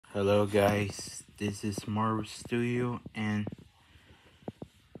Hello guys, this is Marvel Studio and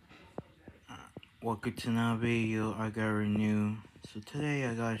welcome to another video. I got a new. So today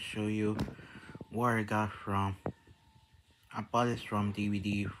I gotta show you where I got from. I bought this from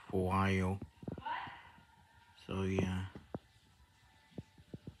DVD for a while. So yeah.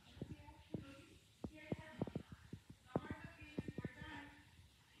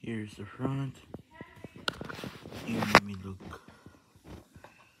 Here's the front. Here, let me look.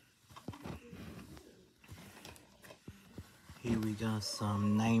 Here we got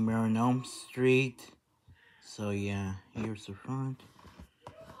some Nightmare on Elm Street. So yeah, here's the front.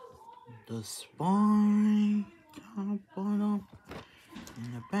 The spine, top, bottom,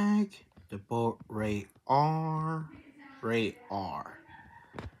 in the back. The bolt Ray R.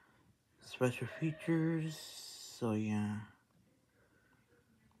 Special features. So yeah.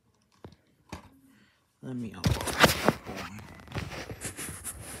 Let me upload.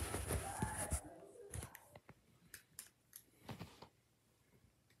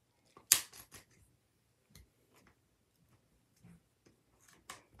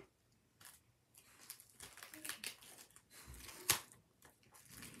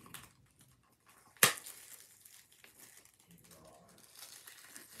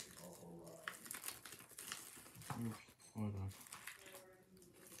 Hold on.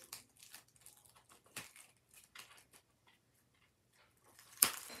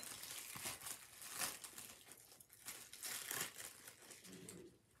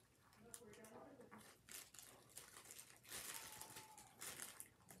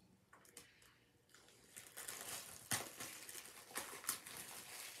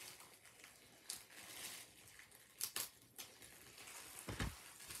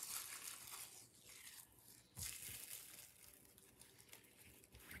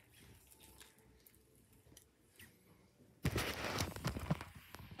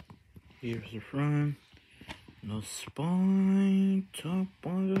 Here's the front. No spine, top,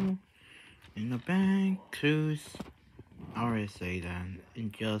 bottom, in the back, cruise. I already say that.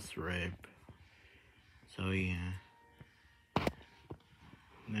 And just rib. So yeah.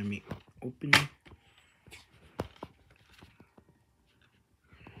 Let me open it.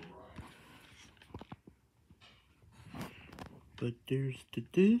 But there's the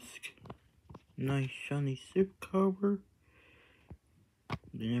disc. Nice shiny zip cover.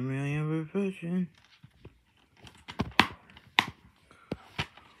 Didn't really have a fashion.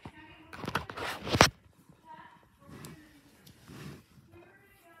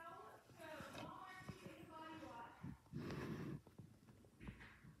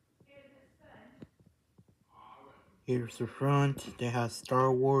 Here's the front. They have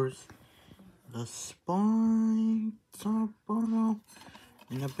Star Wars. The spine, top, bottom,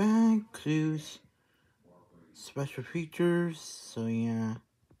 in the back, clues, special features. So yeah.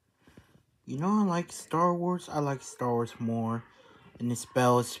 You know I like Star Wars. I like Star Wars more. And it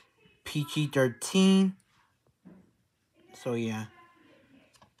spells PG-13. So yeah.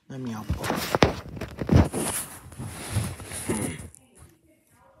 Let me upload.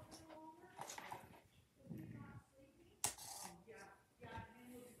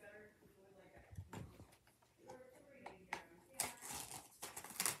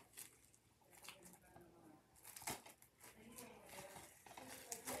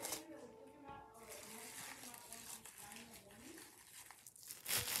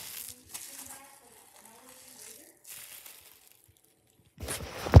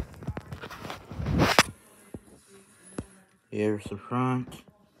 Here's the front.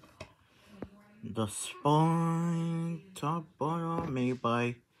 The spine, top, bottom, made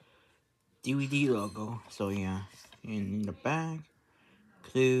by DVD logo. So yeah. And in the back,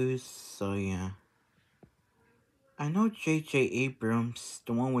 clues. So yeah. I know J.J. Abrams,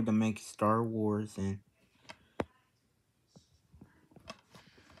 the one with the make Star Wars and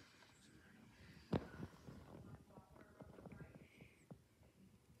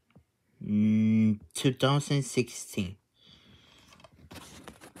 2016.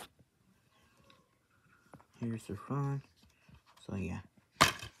 Here's the front. So yeah.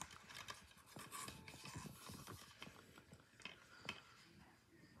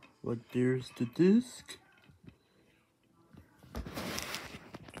 But there's the disc.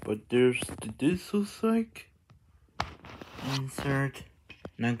 Looks like. Insert.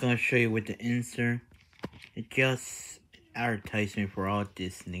 Not gonna show you with the insert. It's just advertisement for all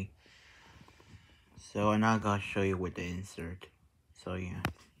Disney. So I'm not gonna show you with the insert. So yeah.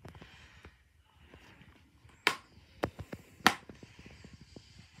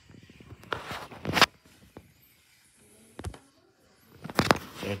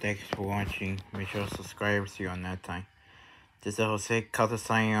 So thanks for watching. Make sure to subscribe. See you on that time. This is Jose Calder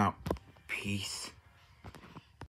signing out. Peace.